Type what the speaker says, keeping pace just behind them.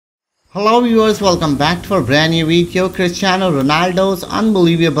Hello viewers, welcome back to our brand new video. Cristiano Ronaldo's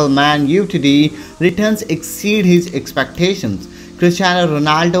unbelievable Man U today returns exceed his expectations. Cristiano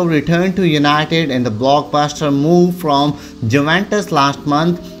Ronaldo returned to United in the blockbuster move from Juventus last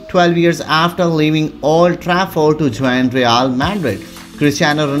month, 12 years after leaving Old Trafford to join Real Madrid.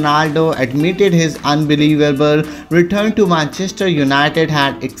 Cristiano Ronaldo admitted his unbelievable return to Manchester United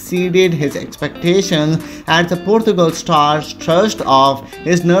had exceeded his expectations as the Portugal star shrugged off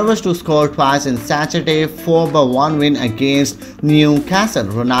his nerves to score twice in Saturday's 4-1 win against Newcastle.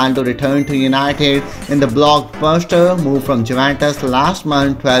 Ronaldo returned to United in the blockbuster move from Juventus last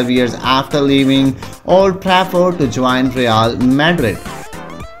month, 12 years after leaving Old Trafford to join Real Madrid.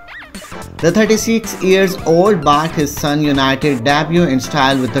 The 36-year-old backed his Son United debut in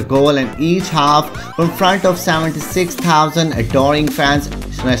style with a goal in each half in front of 76,000 adoring fans.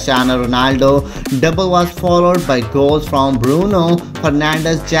 Cristiano Ronaldo double was followed by goals from Bruno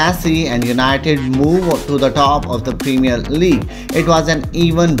Fernandes, Jesse, and United move to the top of the Premier League. It was an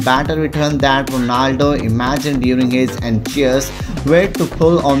even better return that Ronaldo imagined during his anxious wait to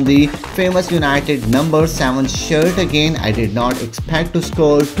pull on the famous United number 7 shirt again. I did not expect to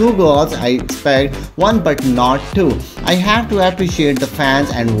score 2 goals. I expect 1 but not 2. I have to appreciate the fans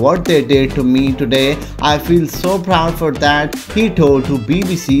and what they did to me today. I feel so proud for that, he told to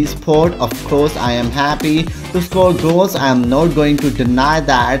BBC Sport. Of course, I am happy to score goals. I am not going to deny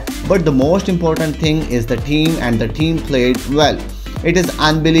that, but the most important thing is the team, and the team played well. It is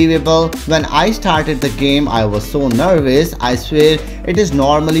unbelievable. When I started the game, I was so nervous. I swear it is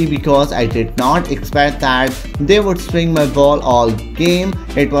normally because I did not expect that they would swing my ball all game.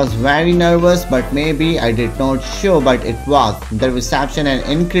 It was very nervous, but maybe I did not show, but it was. The reception is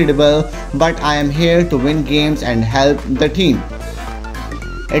incredible, but I am here to win games and help the team.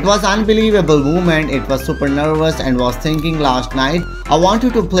 It was unbelievable moment. It was super nervous and was thinking last night I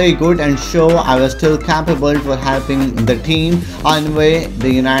wanted to play good and show I was still capable for helping the team. Anyway, the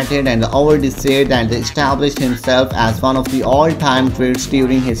United and already said that he established himself as one of the all-time greats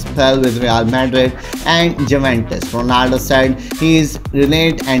during his spell with Real Madrid and Juventus. Ronaldo said he is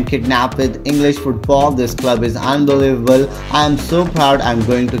renamed and kidnapped with English football. This club is unbelievable. I am so proud. I am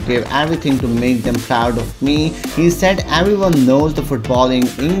going to give everything to make them proud of me. He said everyone knows the football in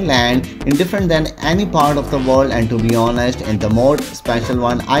England is different than any part of the world, and to be honest, in the most special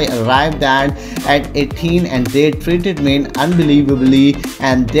one I arrived at 18 and they treated me unbelievably,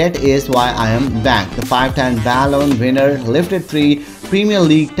 and that is why I am back. The 5-time Ballon winner lifted 3 Premier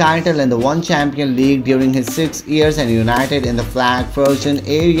League title and the 1 Champions League during his 6 years and United in the flag frozen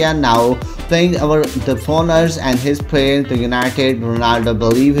area, now playing over the foreigners and his prayer to United. Ronaldo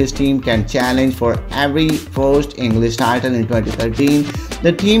believes his team can challenge for every first English title in 2013.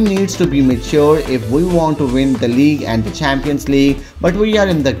 The team needs to be mature if we want to win the league and the Champions League, but we are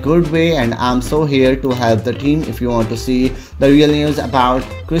in the good way and I'm so here to help the team. If you want to see the real news about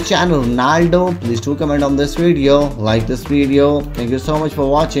Cristiano Ronaldo, please do comment on this video, like this video. Thank you so much for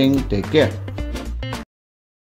watching. Take care.